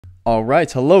All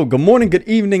right, hello, good morning, good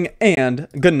evening, and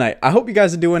good night. I hope you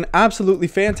guys are doing absolutely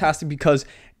fantastic because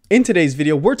in today's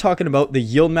video, we're talking about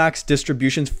the Yieldmax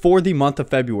distributions for the month of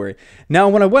February. Now,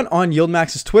 when I went on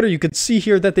Yieldmax's Twitter, you could see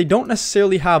here that they don't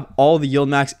necessarily have all the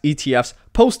Yieldmax ETFs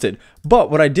posted. But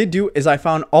what I did do is I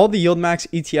found all the Yieldmax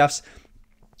ETFs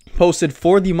posted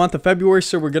for the month of February.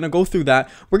 So we're going to go through that.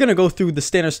 We're going to go through the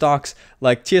standard stocks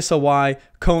like TSLY,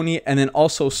 CONY, and then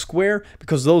also Square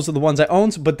because those are the ones I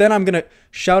own. But then I'm going to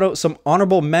shout out some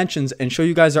honorable mentions and show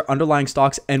you guys our underlying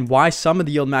stocks and why some of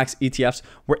the Yieldmax ETFs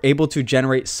were able to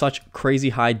generate such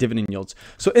crazy high dividend yields.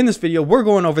 So in this video, we're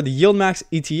going over the Yieldmax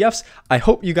ETFs. I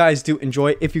hope you guys do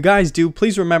enjoy. If you guys do,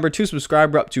 please remember to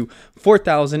subscribe. We're up to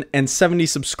 4,070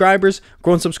 subscribers,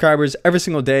 growing subscribers every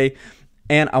single day.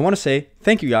 And I want to say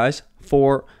thank you guys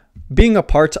for being a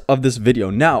part of this video.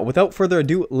 Now, without further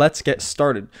ado, let's get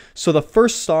started. So the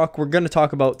first stock we're going to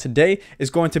talk about today is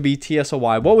going to be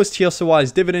TSLY. What was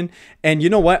TSLY's dividend? And you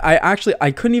know what? I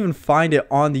couldn't even find it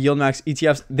on the Yieldmax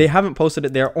ETFs. They haven't posted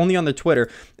it there, only on their Twitter.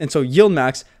 And so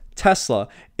Yieldmax, Tesla,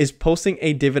 is posting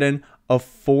a dividend of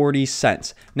 40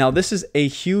 cents. Now, this is a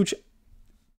huge,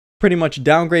 pretty much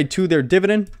downgrade to their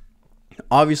dividend.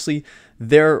 Obviously,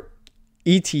 their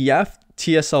ETF,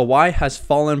 TSLY, has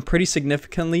fallen pretty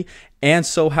significantly, and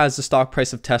so has the stock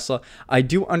price of Tesla. I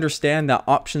do understand that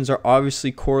options are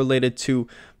obviously correlated to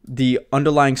the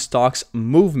underlying stock's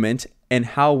movement and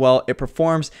how well it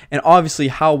performs, and obviously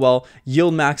how well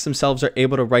Yieldmax themselves are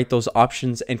able to write those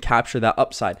options and capture that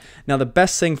upside. Now, the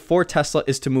best thing for Tesla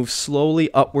is to move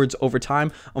slowly upwards over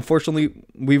time. Unfortunately,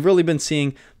 we've really been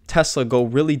seeing Tesla go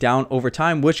really down over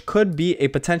time, which could be a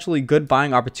potentially good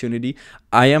buying opportunity.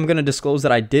 I am going to disclose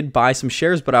that I did buy some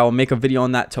shares, but I will make a video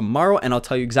on that tomorrow and I'll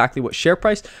tell you exactly what share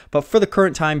price. But for the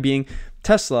current time being,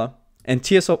 Tesla and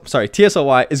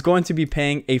TSLY is going to be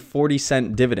paying a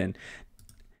 40-cent dividend.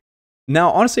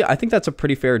 Now, honestly, I think that's a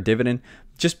pretty fair dividend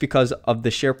just because of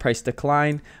the share price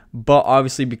decline, but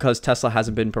obviously because Tesla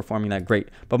hasn't been performing that great.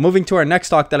 But moving to our next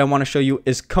stock that I want to show you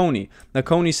is CONY. Now,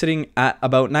 CONY sitting at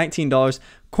about $19.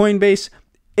 Coinbase,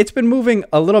 it's been moving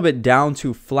a little bit down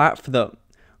to flat for the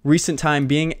recent time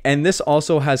being, and this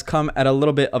also has come at a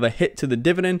little bit of a hit to the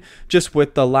dividend just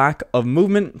with the lack of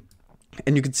movement.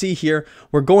 And you can see here,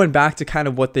 we're going back to kind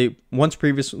of what they once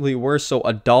previously were. So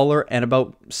 $1 and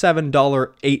about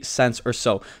 $7.08 or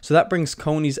so. So that brings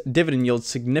CONY's dividend yield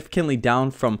significantly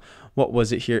down from, what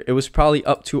was it here? It was probably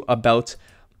up to about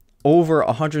over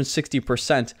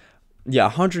 160%. Yeah,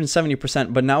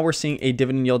 170%. But now we're seeing a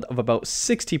dividend yield of about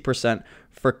 60%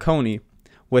 for CONY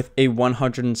with a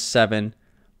 $107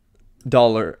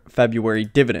 February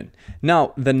dividend.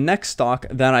 Now, the next stock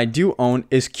that I do own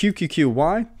is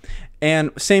QQQY.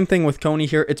 And same thing with CONY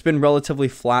here. It's been relatively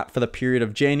flat for the period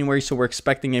of January, so we're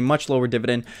expecting a much lower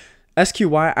dividend.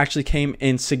 SQY actually came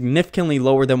in significantly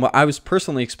lower than what I was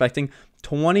personally expecting.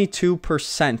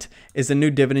 22% is the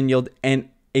new dividend yield and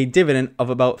a dividend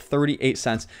of about 38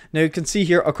 cents. Now you can see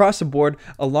here across the board,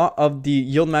 a lot of the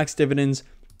Yieldmax dividends,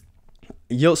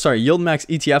 Yieldmax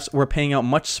ETFs were paying out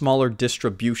much smaller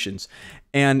distributions.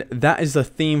 And that is the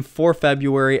theme for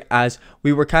February, as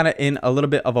we were kind of in a little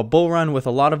bit of a bull run with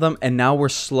a lot of them. And now we're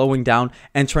slowing down,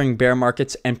 entering bear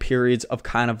markets and periods of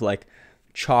kind of like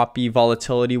choppy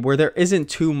volatility where there isn't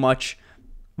too much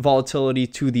volatility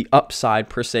to the upside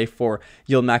per se for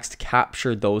Yieldmax to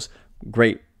capture those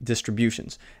great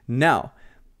distributions. Now,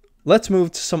 let's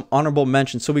move to some honorable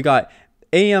mentions. So we got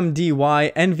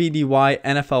AMDY, NVDY,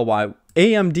 NFLY.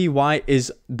 AMDY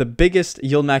is the biggest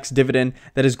Yieldmax dividend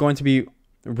that is going to be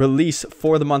released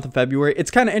for the month of February.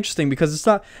 It's kind of interesting because it's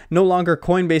no longer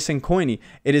Coinbase and CONY.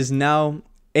 It is now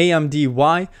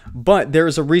AMDY, but there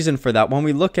is a reason for that. When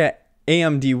we look at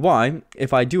AMDY,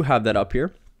 if I do have that up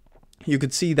here, you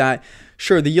could see that,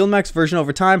 sure, the Yieldmax version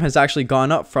over time has actually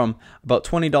gone up from about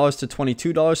 $20 to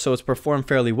 $22, so it's performed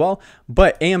fairly well.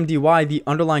 But AMDY, the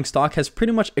underlying stock, has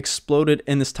pretty much exploded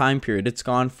in this time period. It's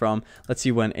gone from, let's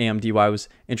see when AMDY was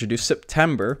introduced,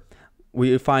 September.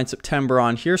 We find September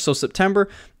on here. So September,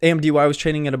 AMDY was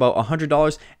trading at about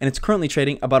 $100, and it's currently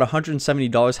trading about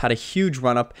 $170, had a huge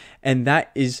run up, and that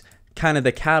is kind of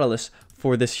the catalyst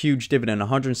for this huge dividend,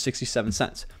 167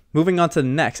 cents. Moving on to the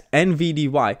next,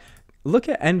 NVDY. Look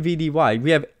at NVDY. We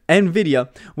have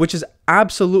NVIDIA, which is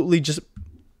absolutely just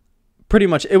pretty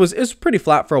much, it was pretty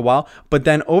flat for a while, but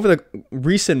then over the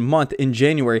recent month in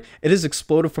January, it has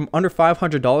exploded from under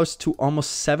 $500 to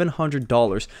almost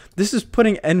 $700. This is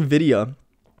putting NVIDIA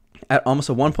at almost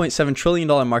a $1.7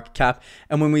 trillion market cap.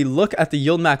 And when we look at the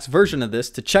Yieldmax version of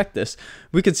this to check this,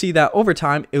 we can see that over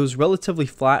time, it was relatively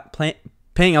flat,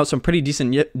 paying out some pretty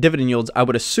decent dividend yields, I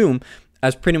would assume,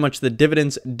 as pretty much the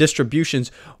dividends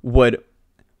distributions would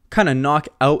kind of knock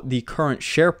out the current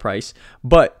share price.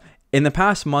 But in the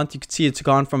past month, you can see it's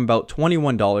gone from about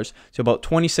 $21 to about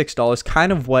 $26,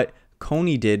 kind of what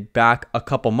CONY did back a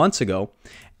couple months ago.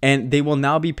 And they will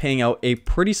now be paying out a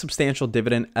pretty substantial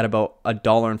dividend at about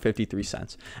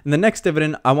 $1.53. And the next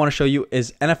dividend I want to show you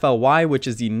is NFLY, which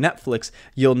is the Netflix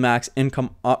Yieldmax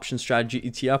Income Option Strategy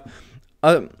ETF.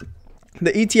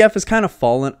 The ETF has kind of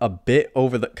fallen a bit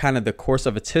over the the course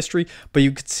of its history, but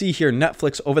you can see here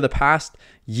Netflix over the past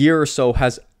year or so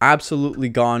has absolutely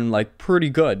gone like pretty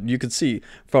good. You could see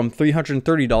from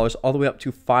 $330 all the way up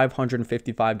to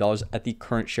 $555 at the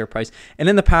current share price. And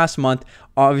in the past month,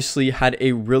 obviously had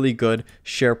a really good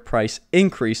share price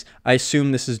increase. I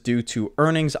assume this is due to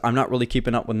earnings. I'm not really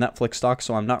keeping up with Netflix stocks,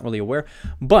 so I'm not really aware.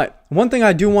 But one thing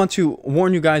I do want to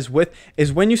warn you guys with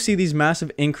is when you see these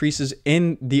massive increases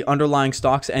in the underlying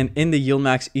stocks and in the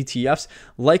Yieldmax ETFs,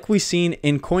 like we've seen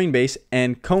in Coinbase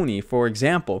and CONY, for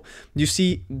example, you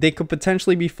see they could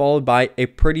potentially be followed by a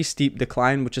pretty steep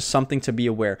decline, which is something to be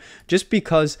aware. Just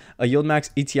because a Yieldmax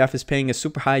ETF is paying a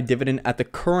super high dividend at the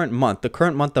current month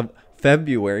of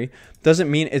February, doesn't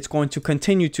mean it's going to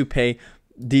continue to pay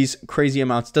these crazy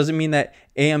amounts. Doesn't mean that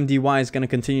AMDY is going to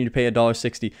continue to pay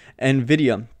 $1.60.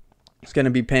 NVIDIA is going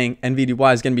to be paying,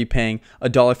 NVDY is going to be paying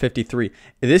 $1.53.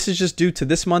 This is just due to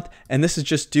this month, and this is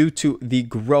just due to the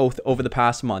growth over the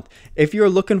past month. If you're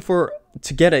looking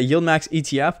to get a Yieldmax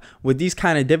ETF with these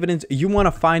kind of dividends, you want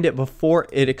to find it before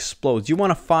it explodes. You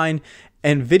want to find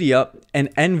NVIDIA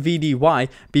and NVDY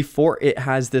before it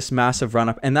has this massive run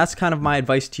up. And that's kind of my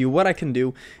advice to you. What I can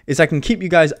do is I can keep you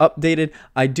guys updated.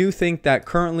 I do think that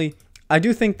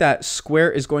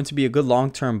Square is going to be a good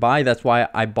long-term buy. That's why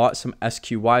I bought some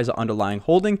SQY as an underlying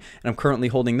holding, and I'm currently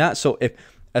holding that. So if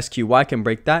SQY can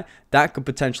break that, that could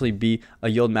potentially be a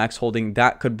Yieldmax holding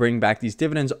that could bring back these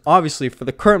dividends. Obviously, for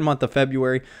the current month of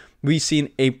February, we've seen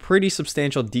a pretty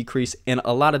substantial decrease in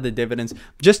a lot of the dividends.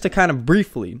 Just to kind of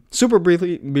super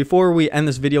briefly, before we end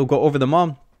this video, go over them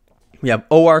all. We have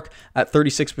OARC at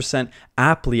 36%,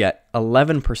 APLY at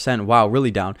 11%, wow,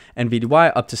 really down.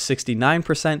 NVDY up to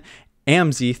 69%.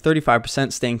 AMDY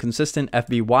 35%, staying consistent.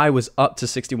 FBY was up to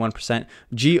 61%.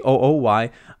 GOOY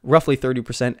roughly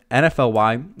 30%.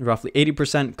 NFLY roughly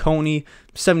 80%. CONY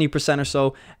 70% or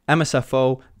so.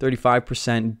 MSFO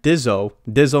 35%.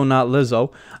 Dizzo not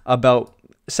Lizzo, about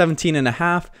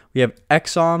 17.5%. We have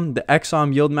Exxon, the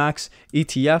Exxon Yieldmax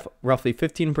ETF, roughly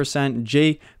 15%.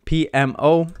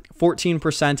 JPMO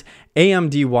 14%,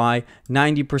 AMDY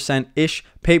 90%-ish,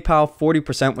 PayPal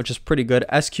 40%, which is pretty good,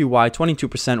 SQY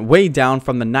 22%, way down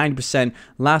from the 9%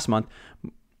 last month.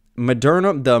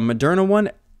 Moderna, the Moderna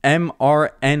one,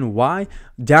 MRNY,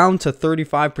 down to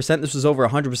 35%. This was over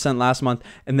 100% last month.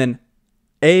 And then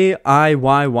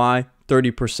AIYY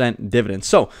 30% dividend.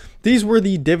 So these were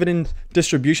the dividend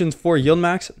distributions for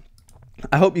Yieldmax.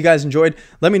 I hope you guys enjoyed.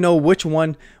 Let me know which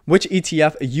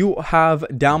ETF you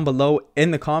have down below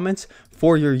in the comments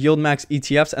for your Yieldmax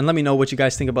ETFs, and let me know what you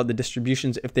guys think about the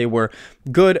distributions, if they were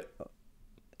good,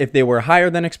 if they were higher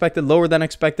than expected, lower than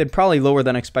expected, probably lower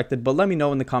than expected, but let me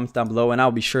know in the comments down below and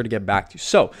I'll be sure to get back to you.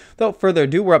 So without further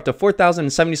ado, we're up to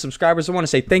 4,070 subscribers. I want to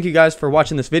say thank you guys for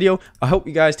watching this video. I hope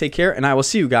you guys take care, and I will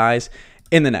see you guys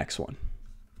in the next one.